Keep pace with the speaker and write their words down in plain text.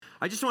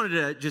I just wanted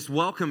to just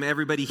welcome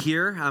everybody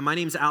here. My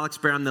name is Alex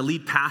Bear. I'm the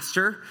lead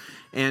pastor,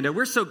 and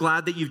we're so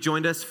glad that you've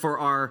joined us for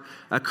our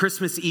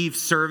Christmas Eve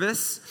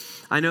service.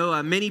 I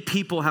know many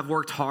people have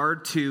worked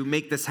hard to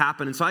make this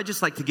happen, and so I'd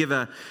just like to give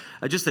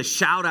just a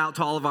shout out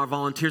to all of our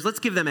volunteers. Let's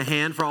give them a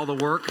hand for all the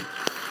work.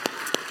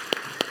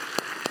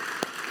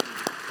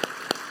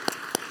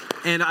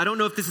 And I don't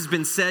know if this has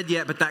been said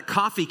yet, but that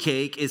coffee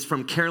cake is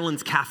from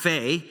Carolyn's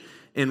Cafe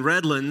in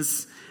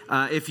Redlands.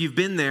 If you've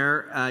been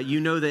there, you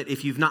know that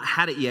if you've not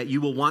had it yet,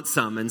 you will want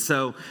some. And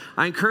so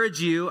I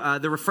encourage you,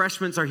 the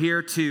refreshments are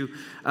here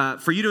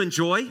for you to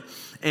enjoy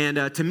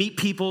and to meet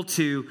people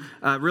to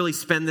really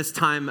spend this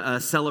time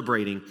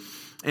celebrating.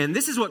 And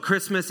this is what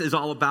Christmas is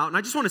all about. And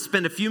I just want to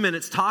spend a few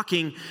minutes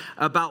talking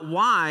about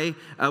why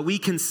we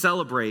can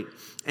celebrate.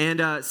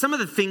 And some of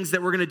the things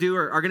that we're going to do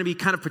are going to be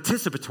kind of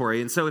participatory.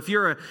 And so if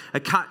you're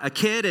a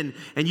kid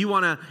and you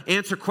want to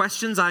answer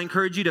questions, I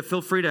encourage you to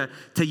feel free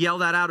to yell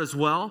that out as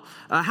well.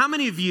 How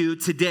many of you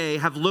today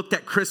have looked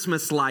at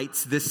Christmas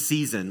lights this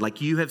season?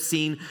 Like you have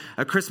seen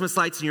Christmas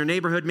lights in your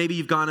neighborhood. Maybe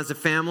you've gone as a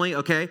family,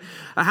 okay?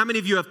 How many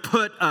of you have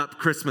put up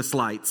Christmas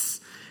lights?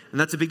 And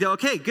that's a big deal.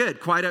 Okay,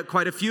 good. Quite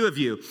a few of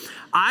you.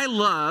 I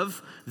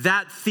love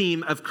that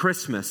theme of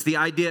Christmas, the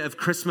idea of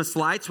Christmas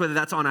lights, whether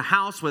that's on a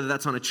house, whether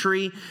that's on a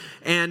tree.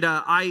 And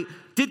I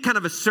did kind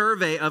of a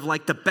survey of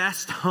like the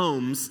best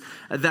homes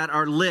that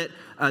are lit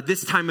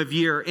this time of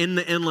year in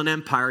the Inland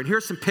Empire. And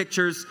here's some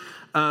pictures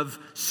of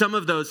some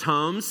of those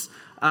homes.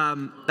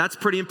 That's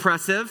pretty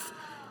impressive.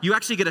 You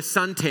actually get a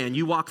suntan.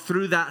 You walk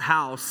through that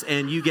house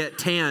and you get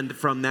tanned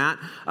from that.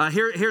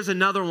 Here's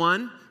another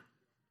one.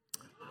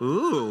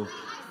 Ooh.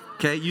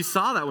 Okay, you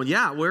saw that one.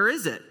 Yeah, where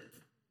is it?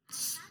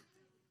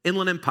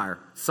 Inland Empire,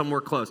 somewhere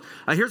close.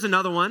 Here's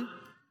another one.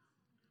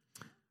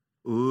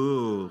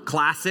 Ooh,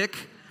 classic.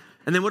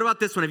 And then what about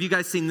this one? Have you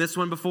guys seen this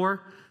one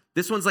before?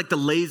 This one's like the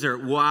laser.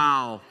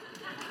 Wow.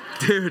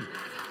 Dude,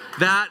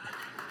 have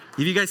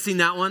you guys seen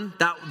that one?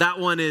 That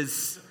one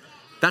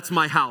that's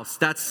my house.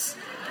 That's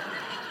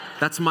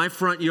my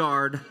front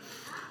yard.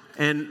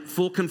 And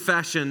full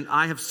confession,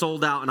 I have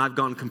sold out and I've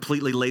gone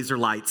completely laser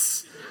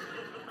lights.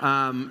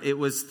 It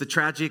was the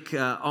tragic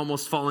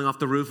almost falling off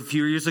the roof a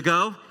few years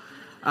ago.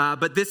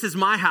 But this is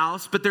my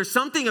house. But there's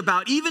something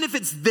about, even if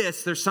it's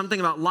this, there's something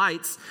about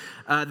lights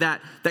that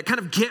kind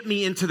of get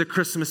me into the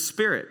Christmas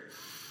spirit.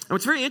 And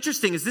what's very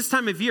interesting is this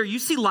time of year, you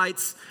see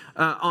lights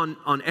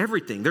on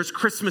everything. There's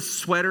Christmas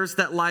sweaters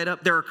that light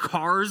up. There are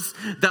cars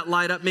that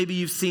light up. Maybe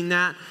you've seen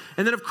that.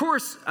 And then, of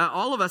course,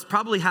 all of us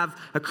probably have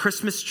a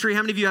Christmas tree.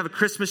 How many of you have a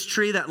Christmas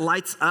tree that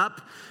lights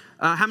up?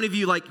 How many of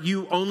you,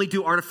 you only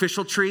do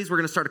artificial trees? We're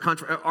going to start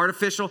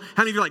artificial.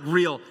 How many of you are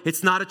real?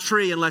 It's not a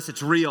tree unless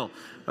it's real.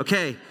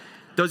 Okay.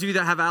 Those of you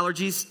that have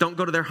allergies, don't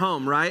go to their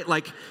home, right?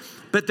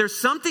 But there's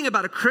something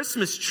about a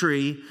Christmas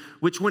tree,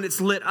 which when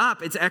it's lit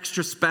up, it's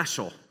extra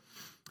special.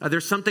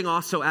 There's something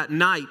also at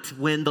night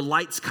when the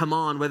lights come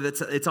on, whether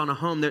it's on a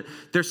home.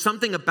 There's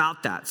something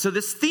about that. So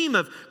this theme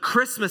of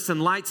Christmas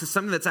and lights is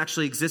something that's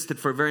actually existed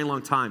for a very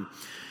long time.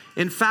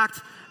 In fact,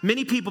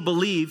 many people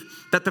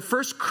believe that the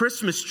first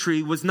Christmas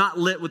tree was not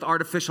lit with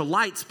artificial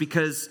lights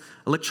because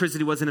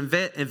electricity wasn't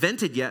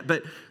invented yet.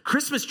 But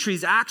Christmas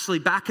trees actually,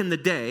 back in the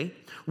day,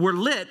 were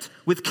lit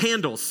with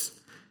candles.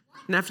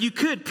 Now, if you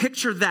could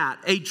picture that,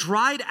 a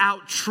dried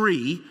out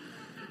tree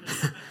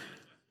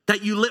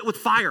that you lit with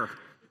fire,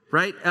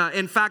 right?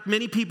 In fact,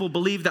 many people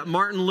believe that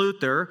Martin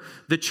Luther,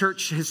 the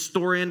church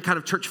historian, kind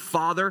of church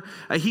father,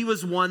 he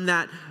was one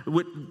that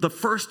the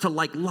first to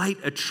light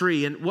a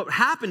tree. And what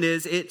happened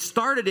is it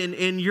started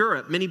in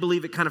Europe. Many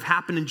believe it kind of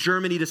happened in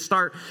Germany to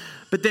start.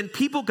 But then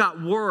people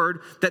got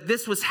word that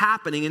this was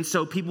happening, and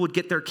so people would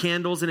get their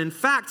candles. And in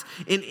fact,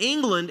 in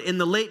England in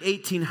the late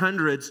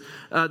 1800s,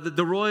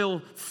 the royal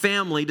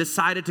family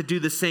decided to do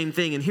the same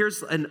thing. And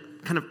here's an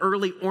kind of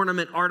early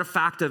ornament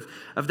artifact of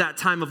that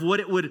time of what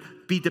it would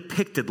be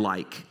depicted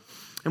like.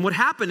 And what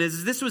happened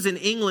is this was in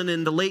England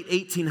in the late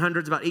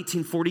 1800s, about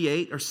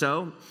 1848 or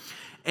so.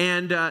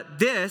 And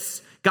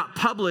this got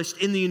published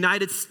in the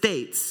United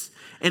States.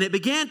 And it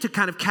began to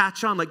kind of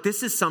catch on,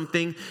 this is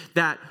something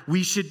that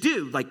we should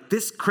do.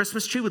 This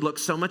Christmas tree would look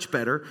so much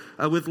better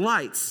with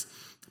lights.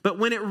 But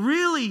when it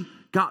really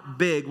got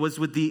big was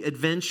with the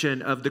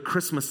invention of the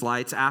Christmas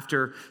lights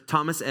after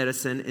Thomas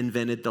Edison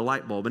invented the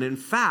light bulb. And in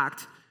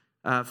fact,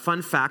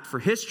 fun fact for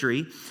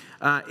history,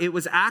 it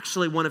was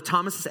actually one of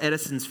Thomas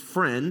Edison's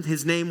friends.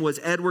 His name was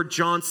Edward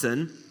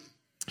Johnson.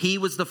 He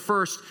was the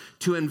first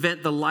to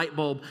invent the light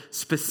bulb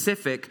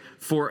specific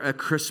for a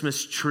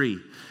Christmas tree.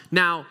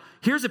 Now,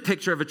 here's a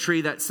picture of a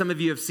tree that some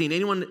of you have seen.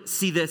 Anyone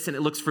see this and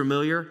it looks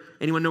familiar?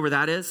 Anyone know where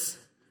that is?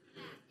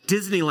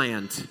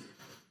 Disneyland.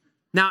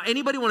 Now,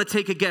 anybody want to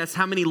take a guess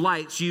how many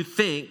lights you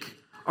think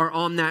are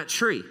on that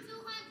tree?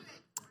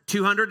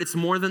 200? It's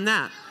more than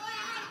that.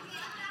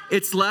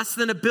 It's less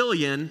than 1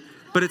 billion,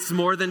 but it's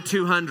more than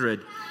 200.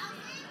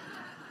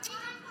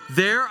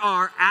 There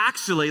are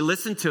actually,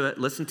 listen to it.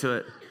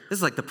 This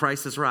is like The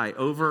Price is Right.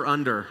 Over,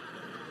 under.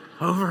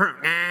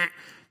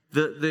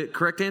 The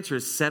correct answer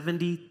is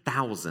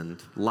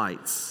 70,000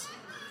 lights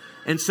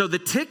And so the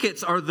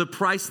tickets are the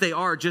price they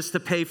are just to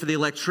pay for the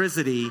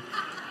electricity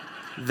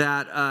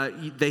that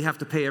they have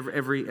to pay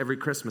every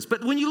Christmas.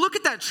 But when you look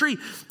at that tree,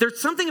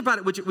 there's something about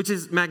it which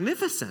is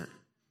magnificent.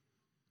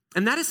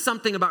 And that is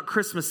something about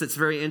Christmas that's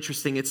very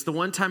interesting. It's the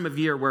one time of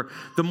year where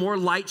the more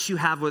lights you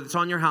have, whether it's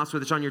on your house,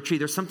 whether it's on your tree,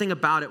 there's something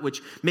about it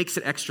which makes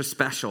it extra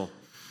special.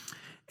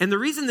 And the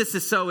reason this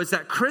is so is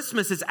that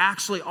Christmas has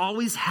actually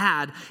always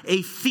had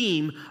a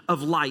theme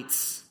of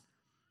lights.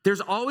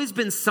 There's always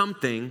been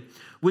something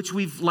which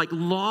we've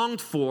longed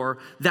for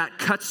that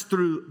cuts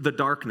through the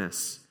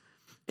darkness.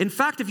 In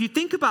fact, if you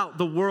think about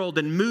the world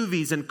and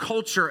movies and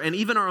culture and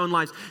even our own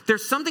lives,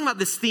 there's something about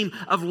this theme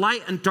of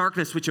light and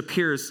darkness which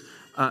appears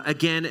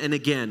again and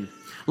again.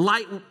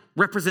 Light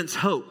represents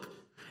hope.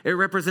 It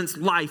represents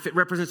life. It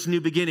represents a new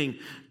beginning.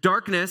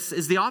 Darkness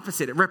is the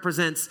opposite. It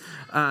represents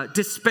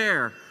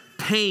despair,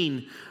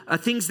 pain,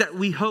 things that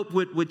we hope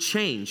would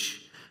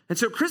change. And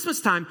so at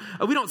Christmas time,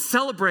 we don't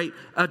celebrate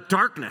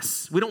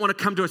darkness. We don't want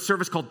to come to a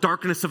service called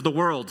Darkness of the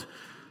World,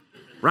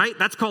 right?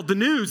 That's called the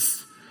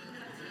news.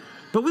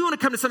 But we want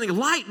to come to something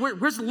light.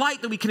 Where's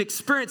light that we can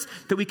experience,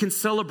 that we can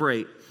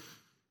celebrate?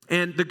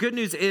 And the good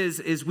news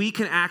is we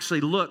can actually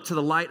look to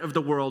the light of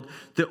the world,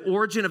 the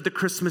origin of the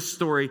Christmas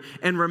story,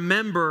 and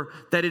remember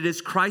that it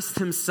is Christ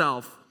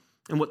himself.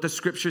 And what the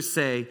scriptures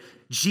say,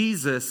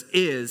 Jesus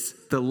is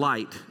the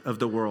light of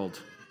the world.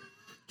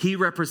 He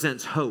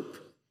represents hope.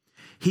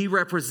 He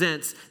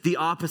represents the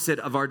opposite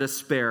of our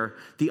despair,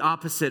 the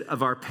opposite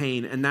of our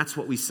pain, and that's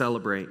what we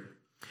celebrate.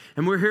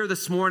 And we're here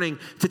this morning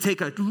to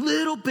take a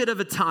little bit of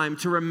a time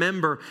to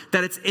remember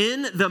that it's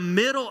in the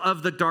middle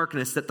of the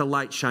darkness that the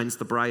light shines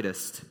the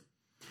brightest.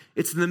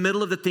 It's in the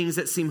middle of the things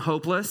that seem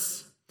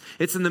hopeless.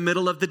 It's in the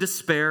middle of the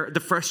despair, the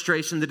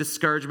frustration, the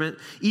discouragement,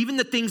 even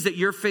the things that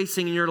you're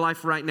facing in your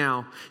life right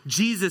now.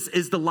 Jesus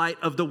is the light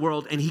of the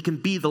world, and he can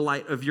be the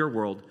light of your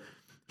world.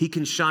 He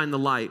can shine the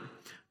light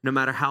no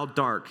matter how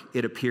dark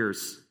it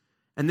appears.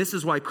 And this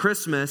is why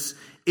Christmas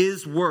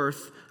is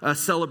worth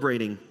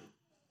celebrating.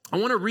 I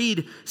want to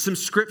read some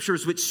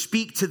scriptures which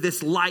speak to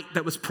this light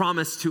that was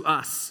promised to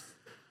us.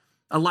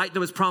 A light that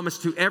was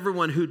promised to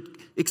everyone who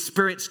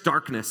experienced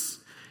darkness.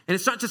 And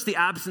it's not just the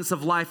absence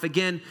of light.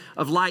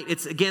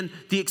 It's again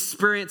the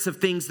experience of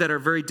things that are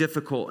very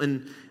difficult.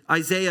 In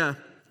Isaiah,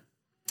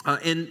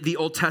 in the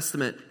Old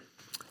Testament,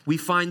 we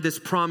find this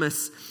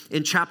promise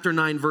in chapter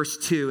 9, verse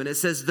 2. And it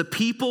says, "The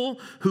people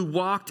who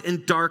walked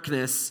in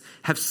darkness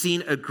have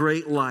seen a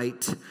great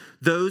light.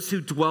 Those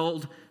who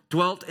dwelt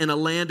in a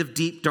land of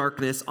deep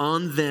darkness,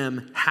 on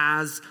them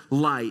has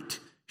light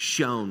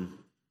shone."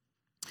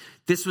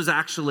 This was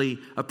actually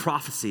a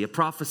prophecy. A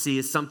prophecy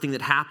is something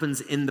that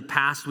happens in the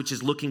past, which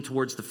is looking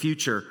towards the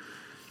future.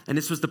 And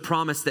this was the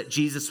promise that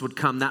Jesus would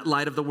come. That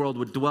light of the world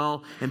would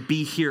dwell and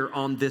be here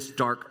on this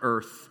dark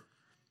earth.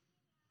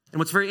 And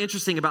what's very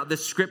interesting about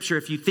this scripture,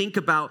 if you think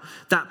about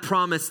that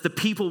promise, the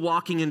people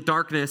walking in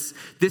darkness,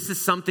 this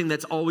is something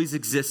that's always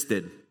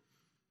existed.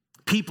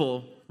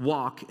 People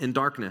walk in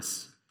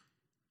darkness.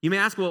 You may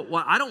ask, well,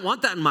 I don't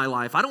want that in my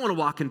life. I don't want to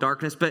walk in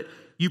darkness, but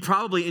you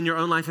probably in your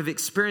own life have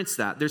experienced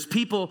that. There's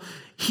people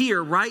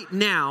here right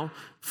now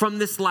from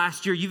this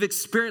last year, you've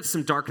experienced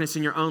some darkness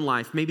in your own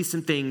life. Maybe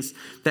some things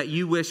that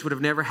you wish would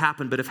have never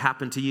happened but have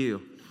happened to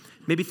you.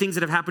 Maybe things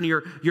that have happened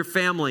to your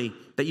family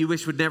that you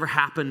wish would never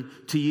happen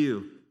to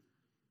you.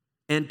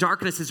 And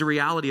darkness is a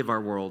reality of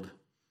our world.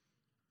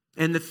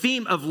 And the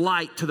theme of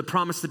light to the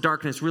promise of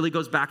darkness really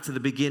goes back to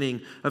the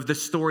beginning of the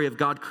story of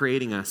God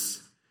creating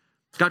us.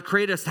 God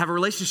created us to have a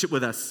relationship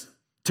with us,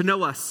 to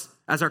know us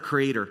as our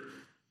creator.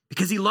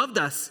 Because he loved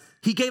us.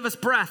 He gave us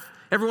breath.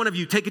 Every one of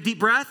you, take a deep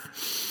breath.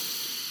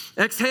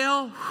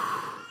 Exhale.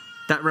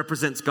 That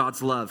represents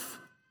God's love.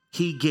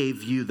 He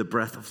gave you the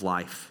breath of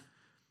life.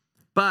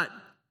 But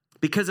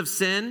because of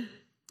sin,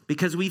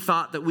 because we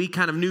thought that we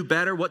kind of knew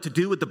better what to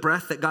do with the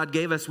breath that God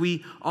gave us,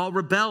 we all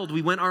rebelled.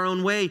 We went our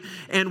own way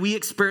and we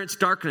experienced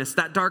darkness.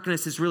 That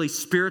darkness is really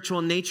spiritual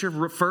in nature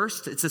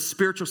first. It's a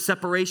spiritual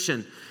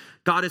separation.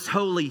 God is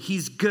holy.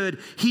 He's good.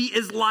 He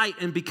is light.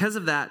 And because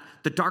of that,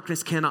 the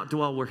darkness cannot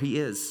dwell where he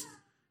is.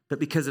 But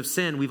because of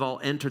sin, we've all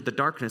entered the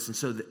darkness. And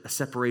so the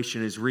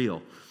separation is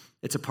real.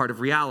 It's a part of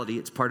reality.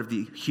 It's part of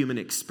the human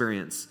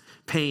experience.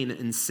 Pain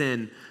and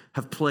sin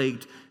have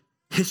plagued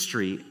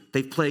history.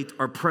 They've plagued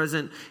our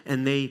present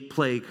and they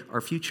plague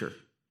our future.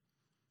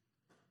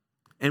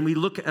 And we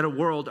look at a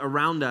world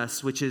around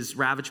us which is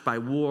ravaged by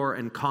war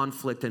and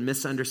conflict and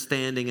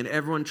misunderstanding and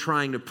everyone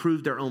trying to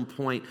prove their own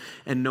point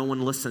and no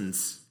one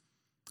listens.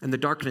 And the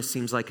darkness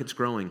seems like it's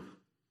growing.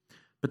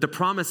 But the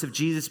promise of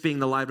Jesus being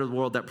the light of the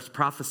world that was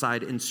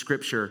prophesied in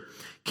Scripture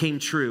came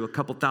true a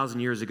couple thousand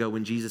years ago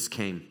when Jesus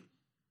came.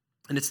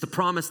 And it's the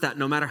promise that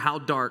no matter how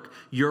dark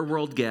your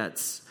world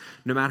gets,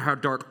 no matter how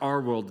dark our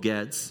world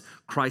gets,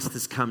 Christ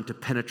has come to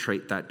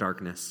penetrate that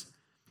darkness.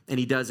 And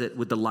he does it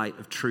with the light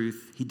of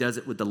truth. He does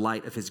it with the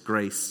light of his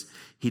grace.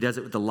 He does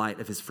it with the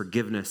light of his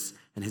forgiveness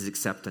and his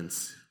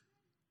acceptance.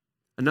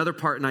 Another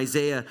part in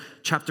Isaiah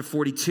chapter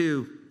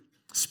 42,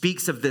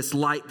 speaks of this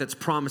light that's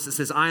promised. It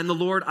says, I am the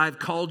Lord, I've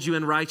called you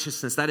in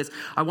righteousness. That is,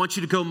 I want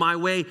you to go my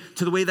way,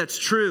 to the way that's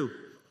true.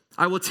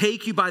 I will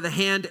take you by the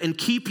hand and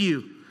keep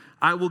you.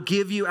 I will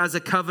give you as a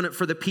covenant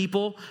for the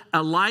people,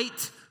 a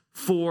light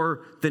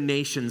for the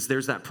nations.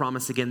 There's that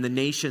promise again. The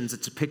nations,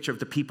 it's a picture of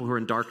the people who are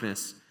in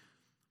darkness.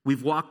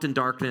 We've walked in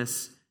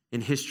darkness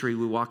in history.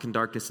 We walk in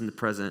darkness in the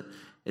present.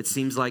 It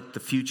seems like the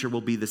future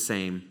will be the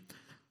same.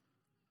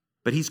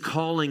 But he's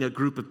calling a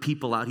group of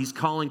people out. He's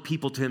calling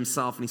people to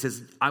himself. And he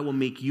says, I will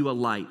make you a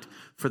light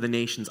for the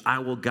nations. I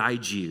will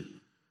guide you.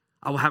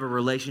 I will have a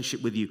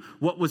relationship with you.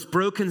 What was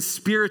broken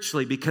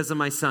spiritually because of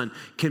my son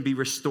can be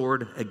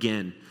restored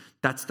again.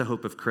 That's the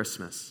hope of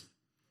Christmas.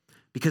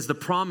 Because the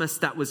promise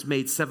that was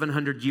made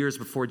 700 years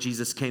before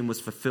Jesus came was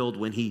fulfilled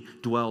when he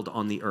dwelled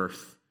on the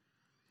earth.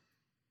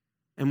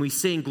 And we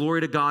sing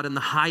glory to God in the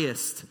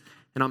highest,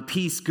 and on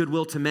peace,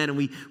 goodwill to men. And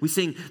we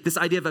sing this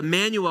idea of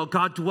Emmanuel,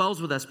 God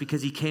dwells with us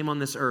because he came on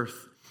this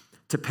earth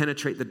to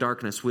penetrate the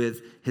darkness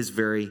with his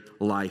very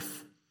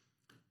life.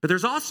 But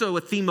there's also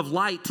a theme of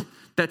light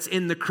that's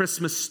in the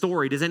Christmas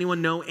story. Does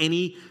anyone know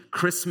any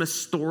Christmas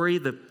story,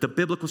 the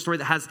biblical story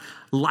that has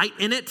light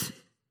in it?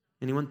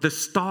 Anyone? The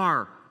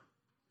star.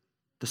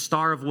 The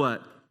star of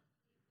what?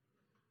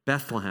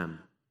 Bethlehem.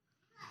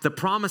 The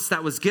promise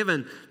that was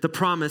given, the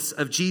promise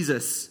of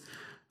Jesus.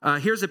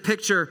 Here's a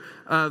picture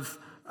of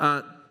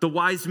the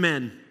wise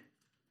men.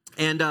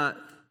 And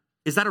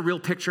is that a real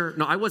picture?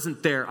 No, I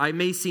wasn't there. I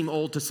may seem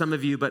old to some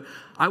of you, but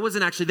I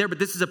wasn't actually there. But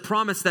this is a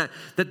promise that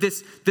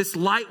this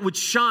light would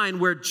shine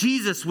where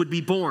Jesus would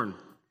be born.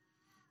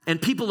 And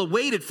people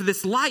awaited for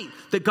this light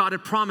that God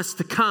had promised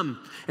to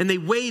come. And they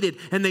waited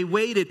and they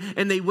waited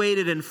and they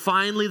waited. And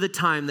finally, the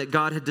time that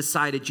God had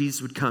decided Jesus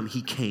would come,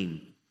 he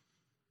came.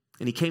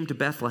 And he came to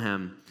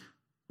Bethlehem,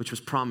 which was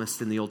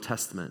promised in the Old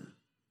Testament,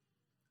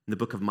 in the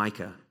book of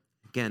Micah.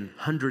 Again,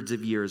 hundreds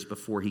of years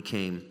before he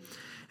came.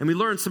 And we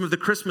learned some of the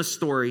Christmas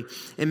story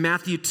in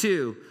Matthew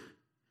 2.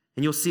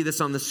 And you'll see this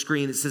on the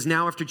screen. It says,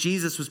 now after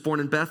Jesus was born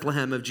in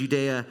Bethlehem of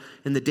Judea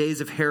in the days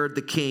of Herod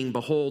the king,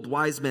 behold,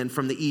 wise men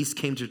from the east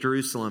came to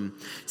Jerusalem,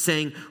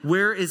 saying,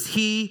 where is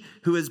he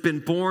who has been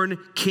born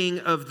King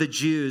of the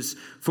Jews?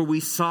 For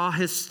we saw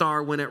his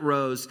star when it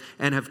rose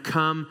and have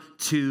come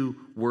to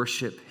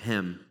worship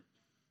him.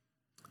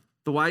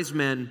 The wise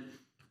men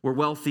were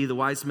wealthy. The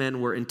wise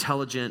men were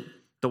intelligent.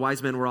 The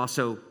wise men were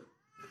also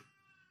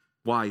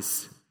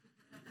wise.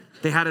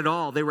 They had it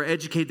all. They were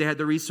educated. They had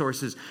the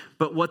resources.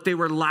 But what they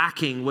were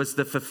lacking was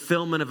the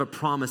fulfillment of a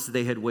promise that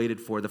they had waited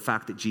for, the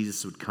fact that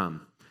Jesus would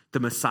come. The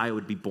Messiah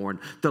would be born.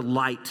 The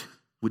light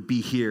would be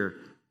here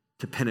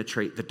to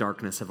penetrate the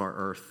darkness of our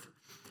earth.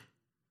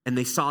 And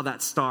they saw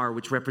that star,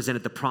 which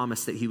represented the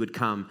promise that he would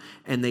come,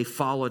 and they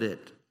followed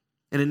it.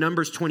 And in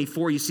Numbers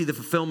 24, you see the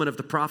fulfillment of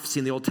the prophecy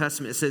in the Old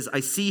Testament. It says, I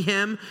see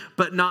him,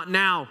 but not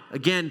now.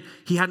 Again,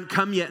 he hadn't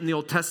come yet in the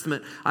Old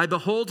Testament. I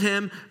behold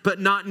him, but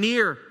not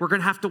near. We're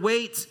going to have to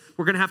wait.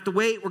 We're going to have to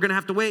wait. We're going to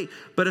have to wait.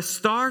 But a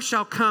star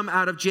shall come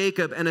out of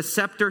Jacob, and a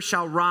scepter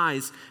shall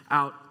rise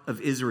out of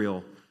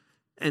Israel.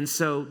 And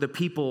so the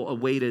people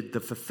awaited the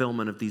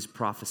fulfillment of these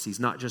prophecies,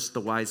 not just the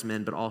wise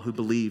men, but all who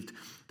believed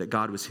that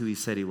God was who he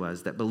said he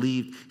was, that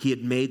believed he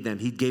had made them,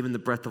 he'd given the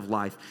breath of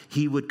life.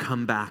 He would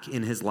come back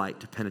in his light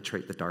to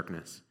penetrate the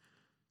darkness.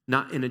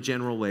 Not in a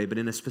general way, but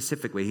in a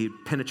specific way.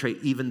 He'd penetrate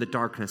even the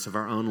darkness of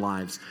our own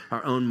lives,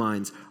 our own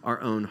minds,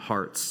 our own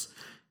hearts.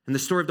 And the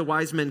story of the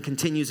wise men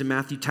continues in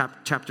Matthew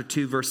chapter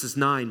 2, verses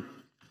 9.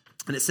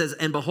 And it says,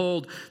 and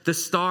behold, the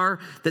star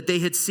that they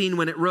had seen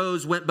when it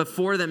rose went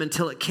before them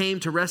until it came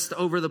to rest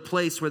over the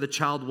place where the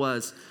child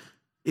was.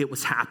 It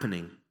was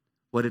happening.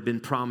 What had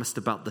been promised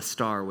about the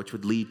star, which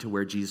would lead to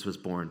where Jesus was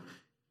born,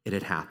 it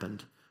had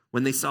happened.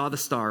 When they saw the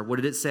star, what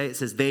did it say? It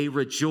says, they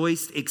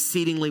rejoiced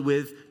exceedingly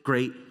with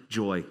great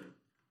joy.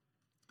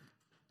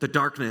 The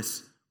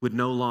darkness would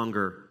no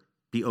longer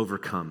be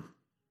overcome.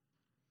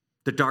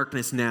 The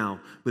darkness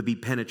now would be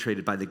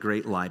penetrated by the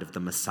great light of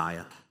the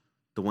Messiah,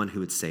 the one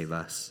who would save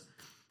us.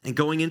 And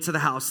going into the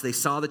house, they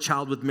saw the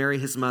child with Mary,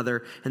 his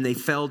mother, and they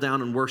fell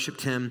down and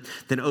worshiped him.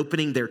 Then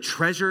opening their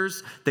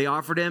treasures, they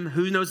offered him.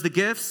 Who knows the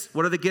gifts?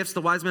 What are the gifts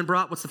the wise men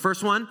brought? What's the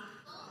first one?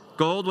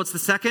 Gold. What's the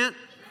second?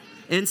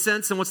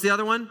 Incense. And what's the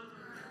other one?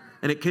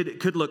 And it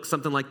could look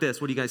something like this.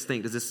 What do you guys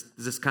think? Is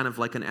this kind of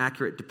like an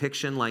accurate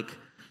depiction? Like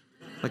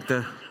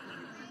the,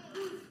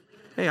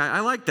 hey, I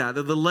like that.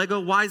 The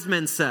Lego wise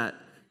men set.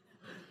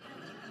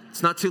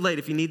 It's not too late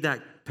if you need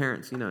that,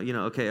 parents.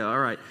 Okay, all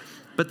right.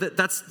 But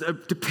that's a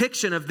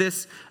depiction of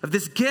this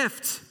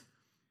gift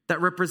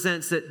that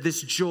represents that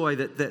this joy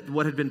that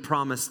what had been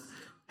promised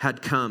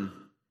had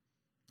come.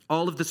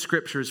 All of the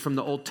scriptures from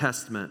the Old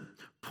Testament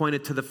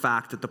pointed to the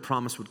fact that the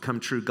promise would come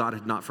true. God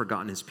had not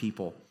forgotten his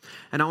people.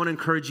 And I want to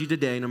encourage you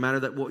today, no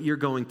matter what you're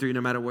going through,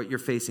 no matter what you're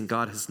facing,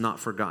 God has not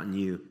forgotten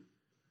you.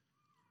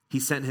 He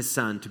sent his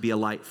son to be a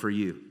light for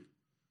you,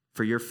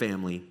 for your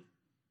family,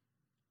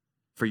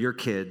 for your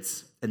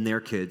kids and their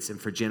kids, and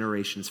for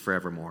generations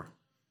forevermore.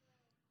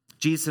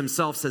 Jesus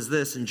himself says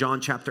this in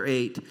John chapter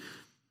 8.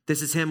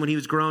 This is him when he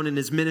was grown in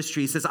his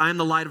ministry. He says, I am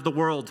the light of the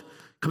world.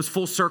 Comes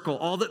full circle.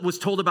 All that was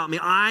told about me.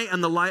 I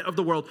am the light of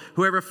the world.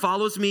 Whoever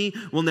follows me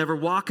will never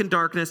walk in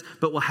darkness,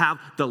 but will have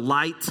the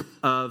light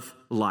of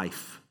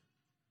life.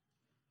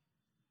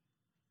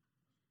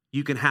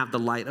 You can have the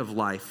light of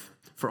life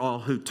for all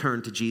who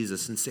turn to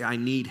Jesus and say, I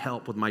need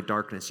help with my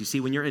darkness. You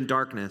see, when you're in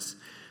darkness,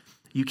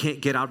 you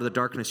can't get out of the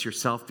darkness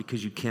yourself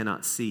because you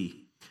cannot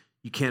see.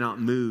 You cannot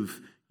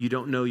move. You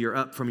don't know you're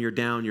up from your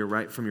down, you're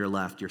right from your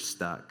left, you're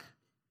stuck.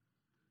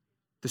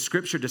 The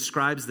scripture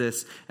describes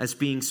this as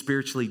being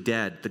spiritually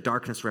dead. The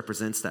darkness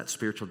represents that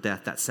spiritual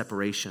death, that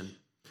separation.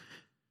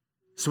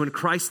 So when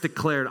Christ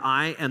declared,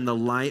 I am the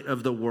light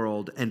of the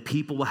world and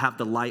people will have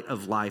the light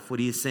of life, what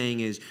he is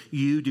saying is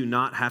you do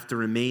not have to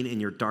remain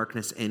in your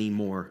darkness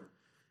anymore.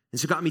 And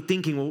so it got me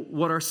thinking, well,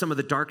 what are some of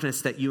the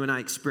darkness that you and I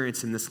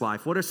experience in this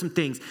life? What are some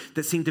things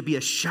that seem to be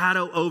a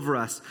shadow over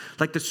us?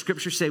 Like the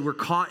scriptures say, we're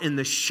caught in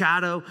the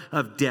shadow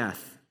of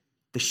death,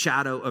 the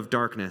shadow of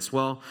darkness.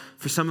 Well,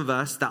 for some of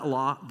us,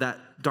 that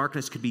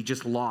darkness could be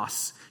just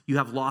loss. You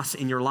have loss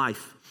in your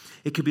life.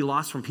 It could be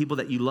loss from people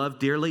that you love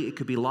dearly. It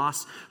could be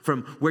loss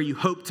from where you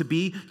hope to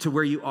be to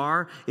where you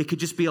are. It could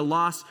just be a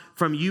loss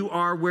from you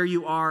are where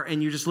you are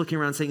and you're just looking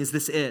around saying, is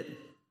this it?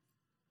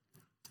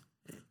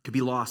 It could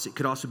be loss. It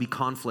could also be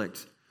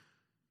conflict.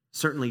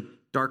 Certainly,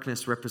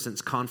 darkness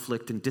represents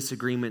conflict and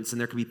disagreements, and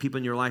there could be people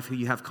in your life who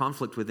you have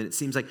conflict with, and it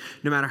seems like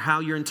no matter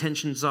how your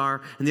intentions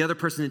are, and the other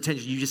person's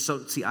intentions, you just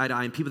don't see eye to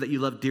eye, and people that you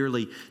love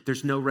dearly,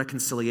 there's no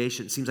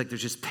reconciliation. It seems like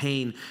there's just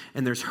pain,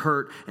 and there's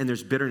hurt, and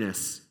there's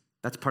bitterness.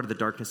 That's part of the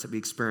darkness that we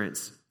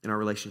experience in our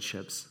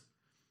relationships.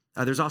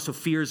 There's also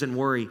fears and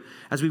worry.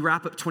 As we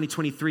wrap up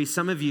 2023,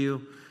 some of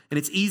you, and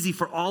it's easy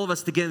for all of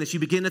us to get in this, you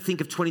begin to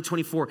think of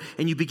 2024,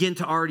 and you begin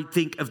to already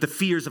think of the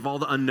fears of all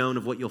the unknown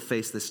of what you'll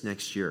face this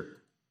next year.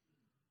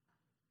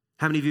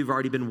 How many of you have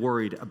already been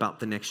worried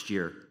about the next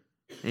year?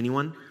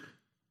 Anyone?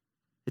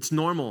 It's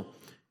normal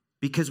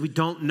because we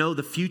don't know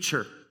the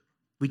future.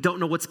 We don't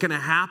know what's going to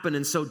happen,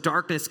 and so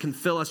darkness can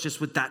fill us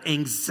just with that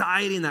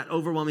anxiety and that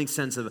overwhelming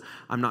sense of,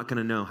 I'm not going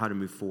to know how to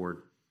move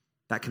forward.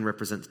 That can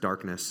represent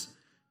darkness.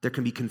 There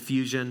can be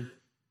confusion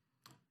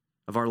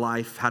of our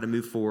life, how to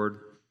move forward,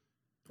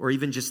 or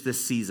even just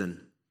this season.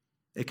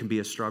 It can be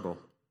a struggle.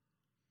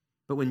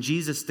 But when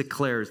Jesus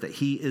declares that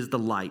he is the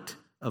light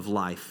of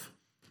life,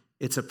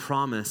 it's a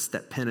promise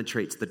that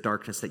penetrates the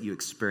darkness that you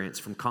experience,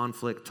 from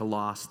conflict to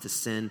loss to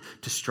sin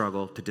to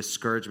struggle to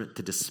discouragement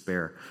to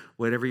despair.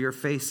 Whatever you're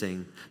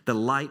facing, the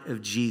light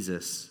of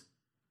Jesus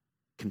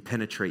can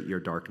penetrate your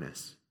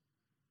darkness.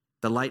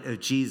 The light of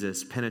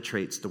Jesus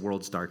penetrates the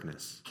world's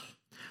darkness.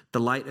 The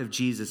light of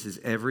Jesus is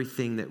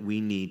everything that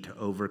we need to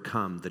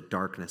overcome the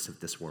darkness of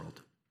this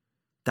world.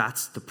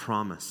 That's the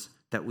promise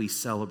that we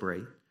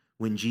celebrate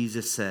when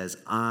Jesus says,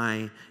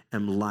 I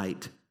am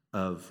light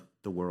of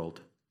the world.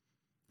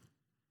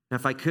 Now,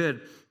 if I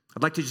could,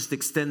 I'd like to just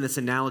extend this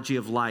analogy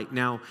of light.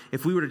 Now,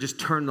 if we were to just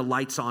turn the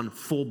lights on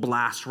full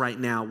blast right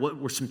now, what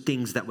were some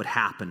things that would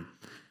happen?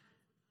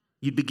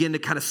 You'd begin to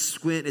kind of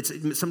squint.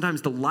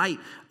 Sometimes the light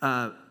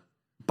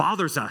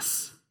bothers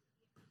us.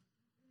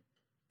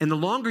 And the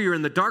longer you're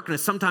in the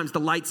darkness, sometimes the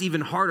light's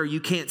even harder. You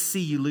can't see,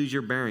 you lose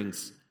your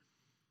bearings.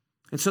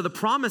 And so the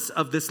promise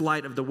of this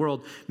light of the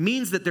world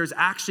means that there's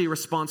actually a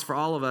response for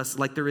all of us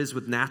like there is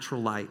with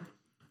natural light.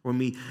 When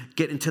we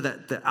get into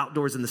the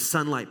outdoors and the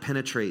sunlight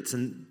penetrates.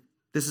 And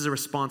this is a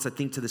response, I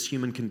think, to this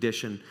human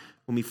condition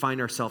when we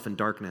find ourselves in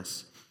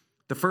darkness.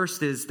 The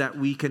first is that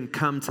we can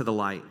come to the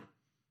light.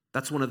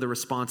 That's one of the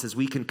responses.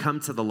 We can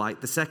come to the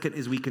light. The second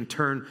is we can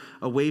turn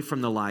away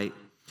from the light.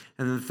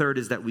 And then the third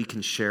is that we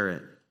can share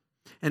it.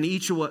 And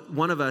each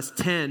one of us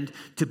tend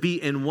to be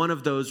in one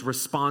of those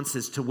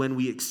responses to when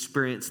we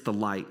experience the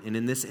light. And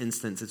in this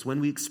instance, it's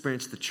when we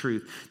experience the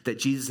truth that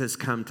Jesus has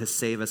come to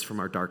save us from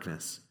our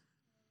darkness.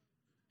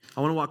 I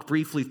want to walk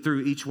briefly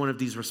through each one of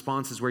these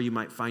responses where you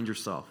might find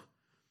yourself.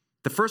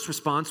 The first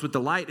response with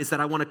the light is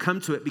that I want to come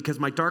to it because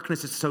my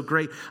darkness is so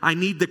great. I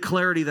need the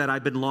clarity that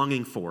I've been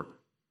longing for.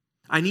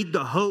 I need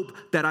the hope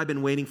that I've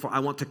been waiting for. I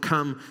want to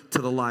come to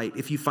the light.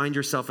 If you find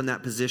yourself in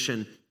that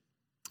position,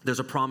 there's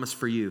a promise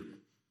for you.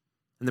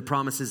 And the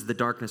promise is the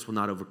darkness will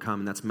not overcome,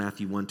 and that's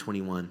Matthew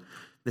 1:21.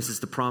 This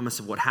is the promise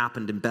of what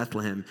happened in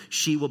Bethlehem.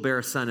 She will bear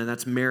a son, and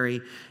that's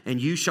Mary,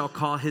 and you shall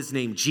call his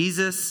name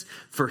Jesus,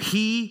 for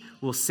he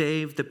will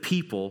save the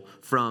people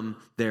from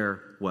their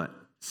what?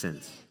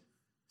 Sins.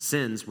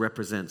 Sins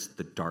represents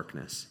the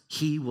darkness.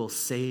 He will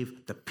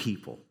save the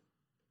people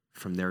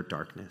from their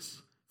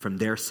darkness, from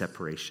their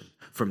separation,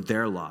 from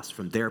their loss,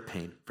 from their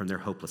pain, from their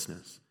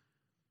hopelessness.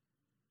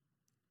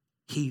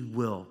 He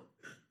will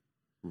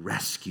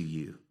rescue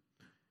you.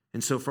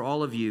 And so for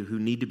all of you who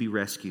need to be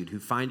rescued, who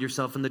find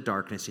yourself in the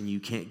darkness and you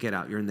can't get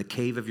out, you're in the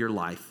cave of your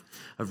life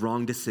of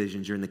wrong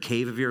decisions, you're in the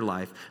cave of your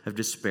life of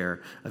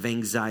despair, of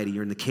anxiety,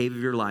 you're in the cave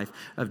of your life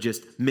of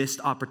just missed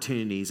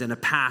opportunities and a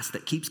past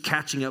that keeps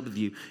catching up with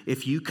you.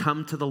 If you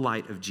come to the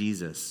light of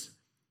Jesus,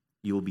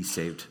 you will be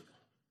saved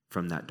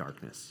from that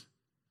darkness.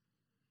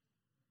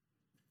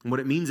 And what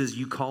it means is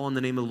you call on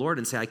the name of the Lord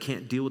and say, I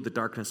can't deal with the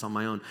darkness on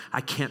my own.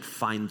 I can't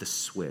find the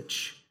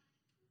switch.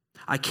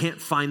 I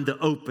can't find the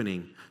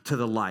opening to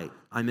the light.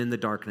 I'm in the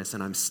darkness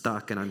and I'm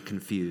stuck and I'm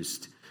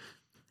confused.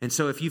 And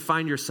so if you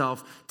find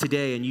yourself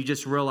today and you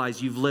just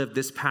realize you've lived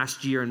this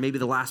past year and maybe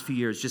the last few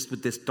years just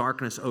with this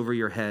darkness over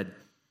your head,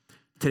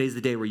 today's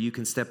the day where you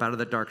can step out of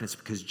the darkness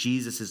because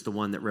Jesus is the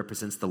one that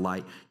represents the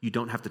light. You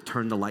don't have to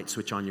turn the light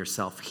switch on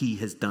yourself. He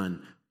has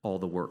done all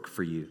the work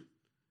for you.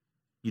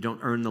 You don't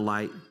earn the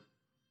light.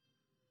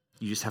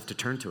 You just have to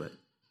turn to it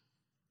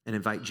and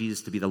invite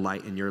Jesus to be the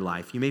light in your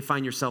life. You may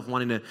find yourself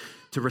wanting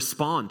to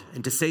respond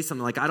and to say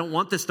something like, I don't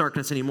want this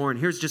darkness anymore. And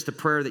here's just a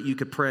prayer that you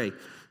could pray. It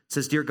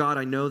says, dear God,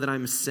 I know that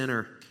I'm a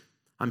sinner.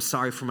 I'm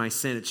sorry for my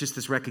sin. It's just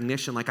this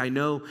recognition. Like I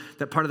know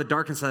that part of the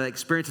darkness that I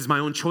experience is my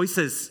own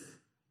choices.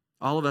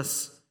 All of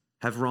us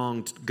have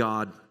wronged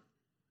God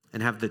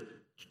and have the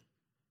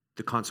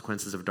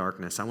consequences of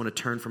darkness. I want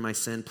to turn from my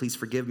sin. Please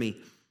forgive me.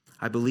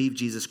 I believe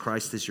Jesus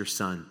Christ is your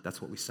son.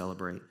 That's what we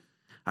celebrate.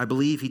 I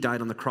believe he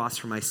died on the cross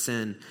for my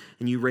sin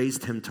and you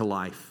raised him to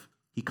life.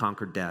 He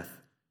conquered death.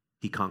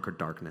 He conquered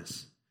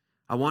darkness.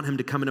 I want him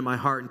to come into my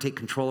heart and take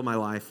control of my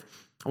life.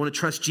 I want to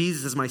trust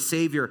Jesus as my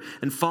Savior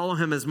and follow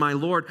him as my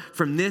Lord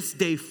from this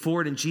day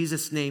forward. In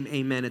Jesus' name,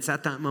 amen. It's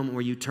at that moment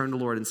where you turn to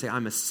the Lord and say,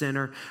 I'm a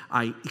sinner.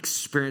 I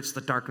experienced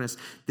the darkness.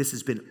 This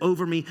has been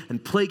over me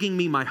and plaguing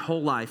me my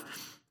whole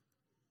life.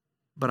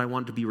 But I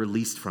want to be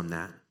released from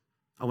that.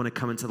 I want to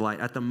come into the light.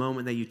 At the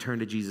moment that you turn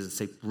to Jesus and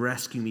say,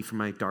 rescue me from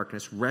my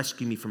darkness,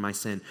 rescue me from my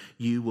sin,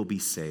 you will be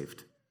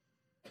saved.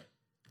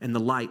 And the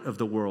light of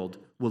the world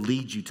will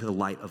lead you to the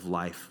light of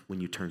life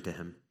when you turn to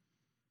him.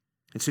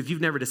 And so if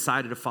you've never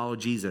decided to follow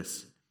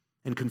Jesus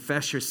and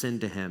confess your sin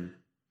to him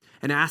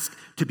and ask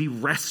to be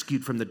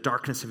rescued from the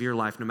darkness of your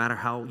life, no matter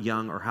how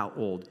young or how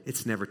old,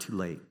 it's never too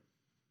late.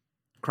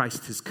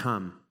 Christ has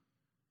come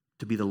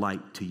to be the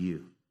light to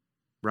you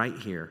right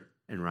here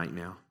and right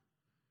now.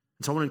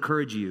 And so I want to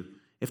encourage you,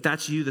 if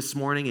that's you this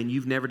morning and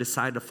you've never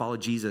decided to follow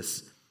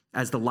Jesus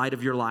as the light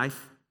of your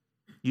life,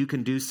 you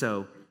can do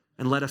so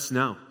and let us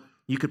know.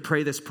 You could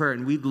pray this prayer,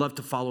 and we'd love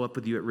to follow up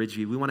with you at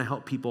Ridgeview. We want to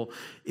help people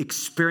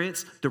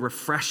experience the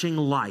refreshing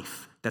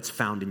life that's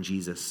found in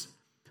Jesus.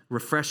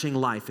 Refreshing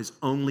life is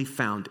only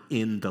found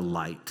in the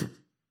light.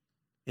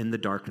 In the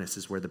darkness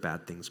is where the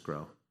bad things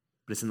grow.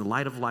 But it's in the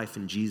light of life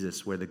in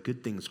Jesus where the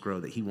good things grow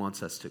that he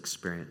wants us to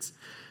experience.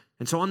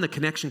 And so on the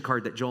connection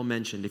card that Joel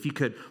mentioned, if you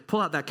could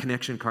pull out that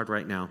connection card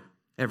right now.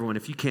 Everyone,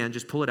 if you can,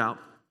 just pull it out.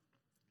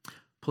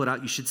 Pull it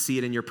out. You should see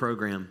it in your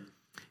program.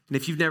 And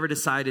if you've never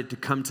decided to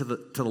come to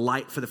the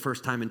light for the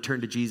first time and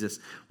turn to Jesus,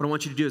 what I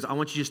want you to do is I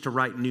want you just to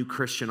write new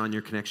Christian on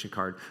your connection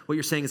card. What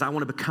you're saying is I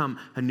want to become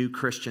a new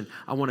Christian.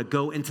 I want to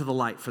go into the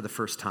light for the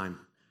first time.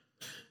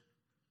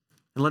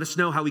 And let us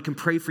know how we can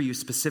pray for you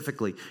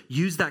specifically.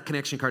 Use that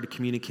connection card to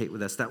communicate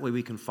with us. That way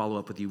we can follow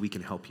up with you. We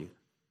can help you.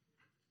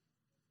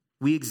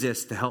 We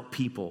exist to help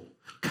people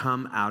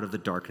come out of the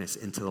darkness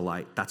into the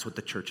light. That's what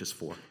the church is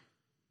for.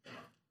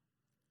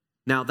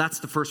 Now, that's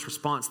the first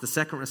response. The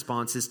second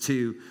response is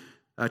to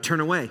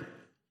turn away.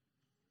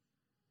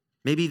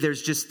 Maybe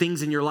there's just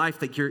things in your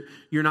life that you're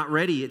not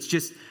ready. It's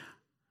just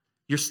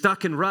you're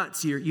stuck in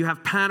ruts. You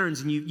have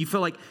patterns and you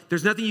feel like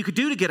there's nothing you could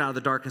do to get out of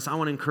the darkness. I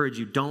want to encourage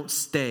you, don't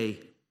stay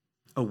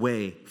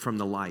away from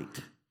the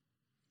light.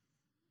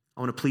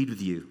 I want to plead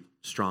with you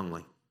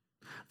strongly.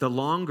 The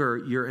longer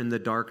you're in the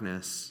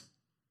darkness,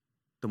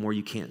 the more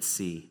you can't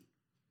see.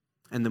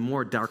 And the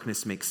more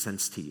darkness makes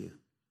sense to you.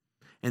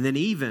 And then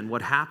even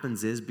what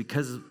happens is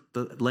because of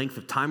the length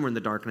of time we're in the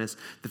darkness,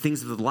 the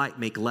things of the light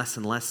make less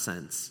and less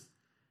sense.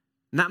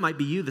 And that might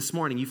be you this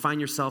morning. You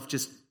find yourself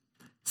just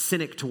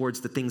cynic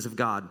towards the things of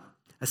God,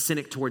 a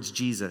cynic towards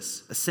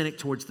Jesus, a cynic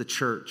towards the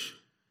church.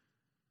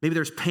 Maybe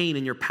there's pain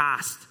in your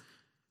past.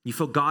 You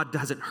feel God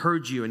hasn't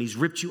heard you and he's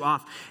ripped you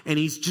off and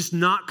he's just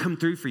not come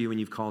through for you when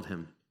you've called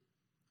him.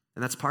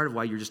 And that's part of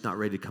why you're just not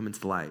ready to come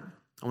into the light.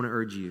 I want to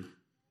urge you.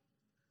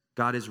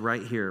 God is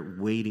right here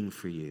waiting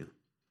for you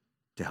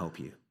to help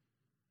you.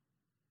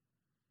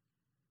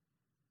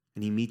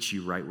 And he meets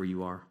you right where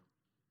you are.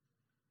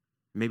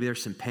 Maybe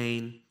there's some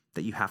pain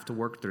that you have to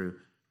work through.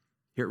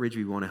 Here at Ridgeview,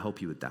 we want to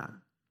help you with that.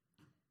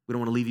 We don't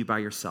want to leave you by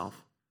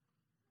yourself.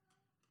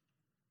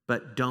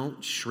 But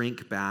don't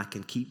shrink back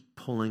and keep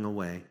pulling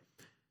away.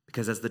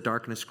 Because as the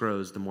darkness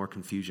grows, the more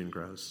confusion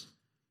grows.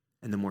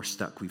 And the more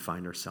stuck we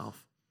find ourselves.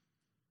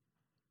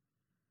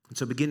 And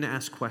so begin to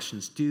ask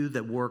questions. Do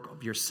the work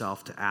of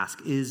yourself to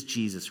ask, is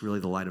Jesus really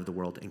the light of the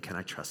world? And can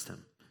I trust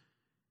him?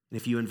 And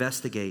if you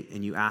investigate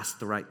and you ask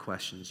the right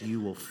questions,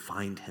 you will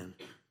find him.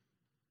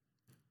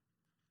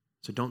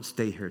 So don't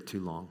stay here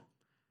too long.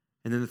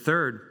 And then the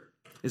third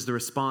is the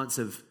response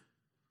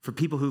for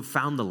people who've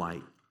found the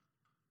light.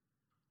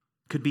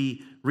 Could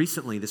be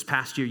recently, this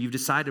past year, you've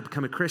decided to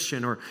become a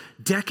Christian, or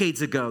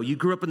decades ago, you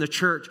grew up in the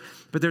church,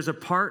 but there's a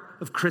part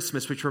of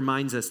Christmas which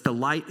reminds us the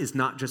light is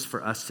not just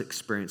for us to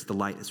experience, the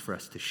light is for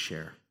us to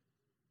share.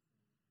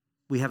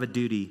 We have a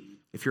duty,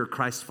 if you're a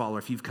Christ follower,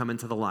 if you've come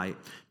into the light,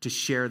 to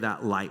share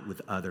that light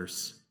with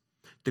others.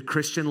 The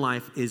Christian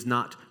life is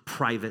not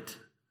private,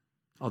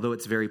 although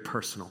it's very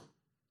personal.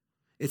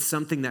 It's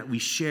something that we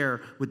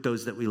share with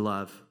those that we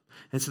love.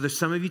 And so there's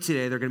some of you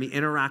today that are going to be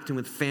interacting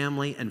with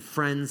family and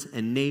friends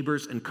and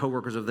neighbors and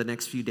coworkers over the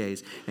next few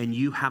days, and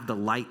you have the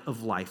light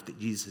of life that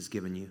Jesus has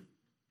given you.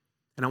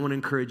 And I want to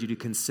encourage you to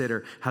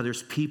consider how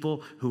there's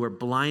people who are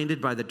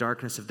blinded by the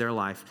darkness of their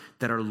life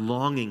that are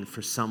longing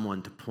for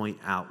someone to point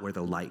out where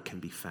the light can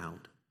be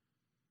found.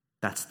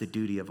 That's the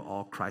duty of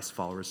all Christ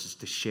followers, is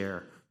to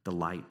share the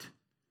light.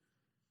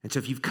 And so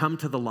if you've come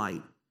to the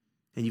light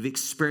and you've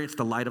experienced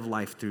the light of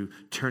life through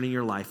turning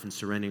your life and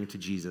surrendering to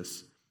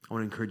Jesus, I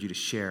want to encourage you to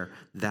share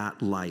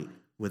that light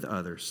with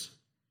others.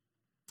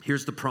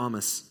 Here's the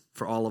promise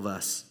for all of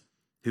us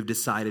who've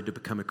decided to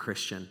become a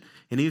Christian.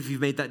 And even if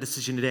you've made that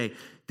decision today,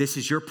 this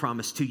is your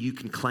promise too. You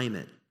can claim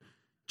it.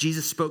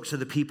 Jesus spoke to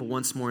the people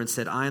once more and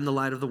said, I am the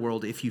light of the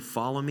world. If you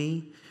follow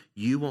me,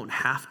 you won't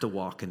have to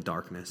walk in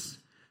darkness,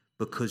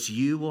 because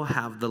you will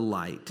have the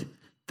light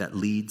that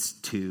leads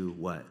to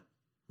what?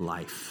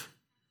 Life.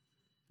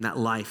 And that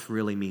life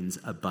really means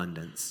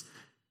abundance.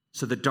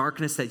 So the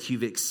darkness that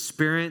you've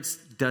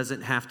experienced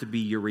doesn't have to be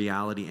your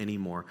reality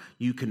anymore.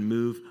 You can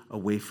move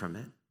away from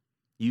it.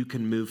 You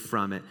can move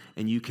from it,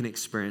 and you can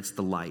experience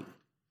the light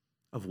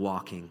of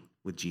walking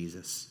with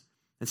Jesus.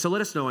 And so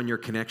let us know on your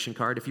connection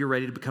card. If you're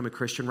ready to become a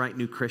Christian, write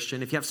New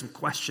Christian. If you have some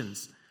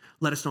questions,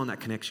 let us know on that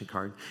connection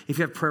card. If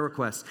you have prayer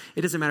requests,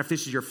 it doesn't matter if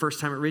this is your first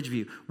time at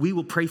Ridgeview, we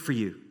will pray for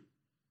you.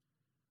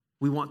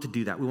 We want to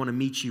do that. We want to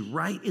meet you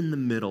right in the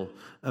middle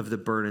of the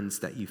burdens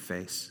that you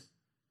face.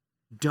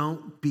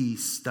 Don't be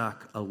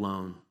stuck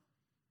alone.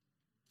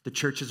 The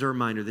church is a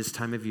reminder this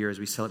time of year as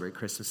we celebrate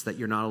Christmas that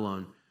you're not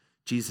alone.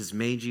 Jesus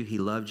made you. He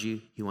loved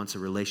you. He wants a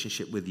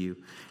relationship with you.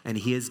 And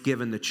he has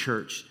given the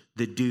church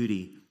the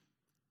duty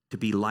to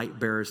be light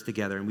bearers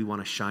together. And we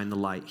want to shine the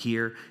light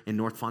here in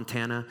North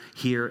Fontana,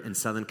 here in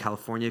Southern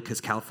California,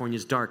 because California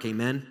is dark.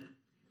 Amen?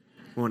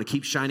 We want to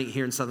keep shining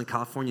here in Southern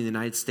California, the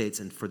United States,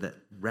 and for the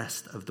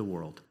rest of the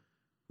world.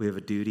 We have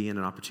a duty and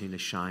an opportunity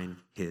to shine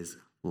his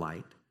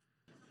light.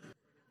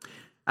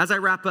 As I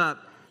wrap up,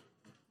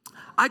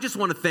 I just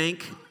want to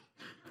thank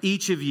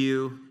each of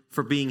you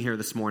for being here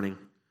this morning.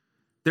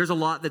 There's a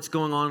lot that's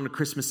going on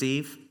Christmas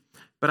Eve,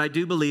 but I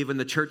do believe when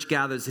the church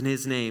gathers in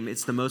his name,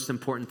 it's the most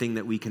important thing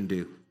that we can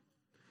do.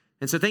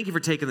 And so thank you for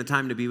taking the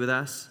time to be with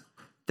us.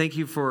 Thank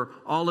you for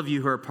all of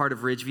you who are part of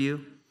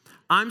Ridgeview.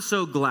 I'm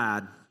so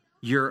glad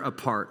you're a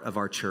part of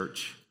our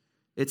church.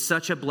 It's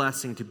such a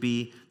blessing to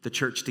be the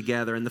church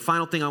together. And the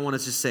final thing I want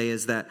to just say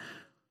is that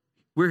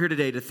we're here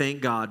today to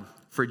thank God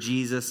for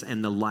Jesus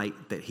and the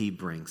light that he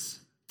brings.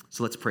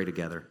 So let's pray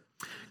together.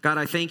 God,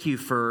 I thank you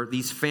for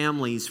these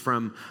families,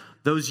 from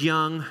those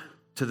young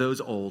to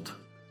those old.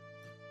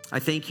 I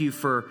thank you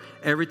for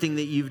everything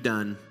that you've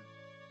done,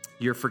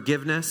 your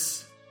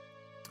forgiveness,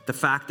 the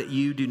fact that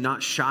you do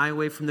not shy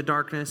away from the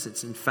darkness.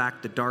 It's in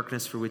fact the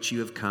darkness for which you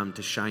have come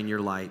to shine your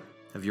light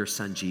of your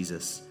son,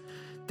 Jesus.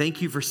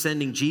 Thank you for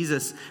sending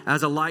Jesus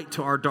as a light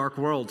to our dark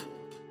world.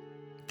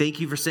 Thank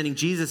you for sending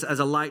Jesus as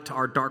a light to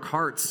our dark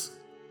hearts.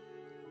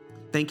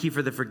 Thank you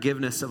for the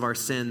forgiveness of our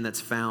sin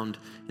that's found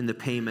in the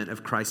payment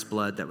of Christ's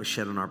blood that was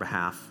shed on our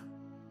behalf.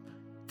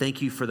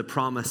 Thank you for the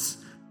promise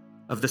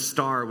of the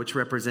star which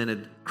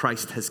represented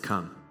Christ has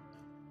come.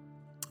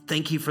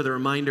 Thank you for the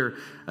reminder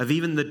of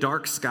even the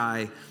dark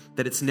sky,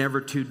 that it's never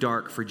too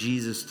dark for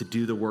Jesus to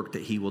do the work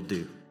that he will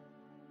do.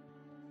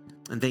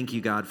 And thank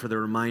you, God, for the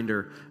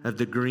reminder of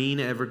the green,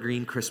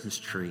 evergreen Christmas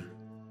tree,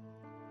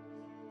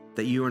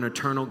 that you are an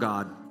eternal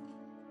God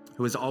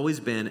who has always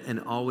been and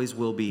always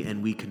will be,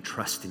 and we can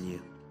trust in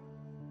you.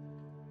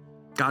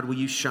 God, will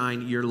you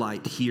shine your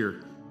light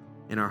here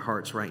in our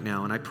hearts right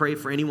now? And I pray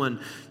for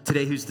anyone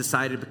today who's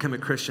decided to become a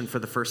Christian for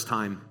the first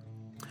time.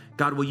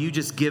 God, will you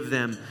just give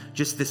them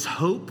just this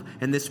hope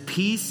and this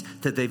peace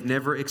that they've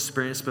never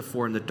experienced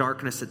before, in the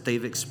darkness that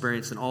they've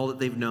experienced and all that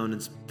they've known,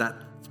 and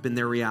that's been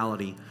their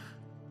reality,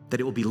 that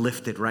it will be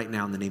lifted right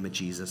now in the name of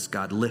Jesus.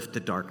 God, lift the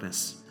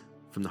darkness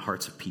from the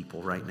hearts of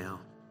people right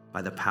now.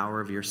 By the power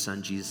of your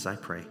son, Jesus, I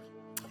pray.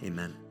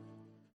 Amen.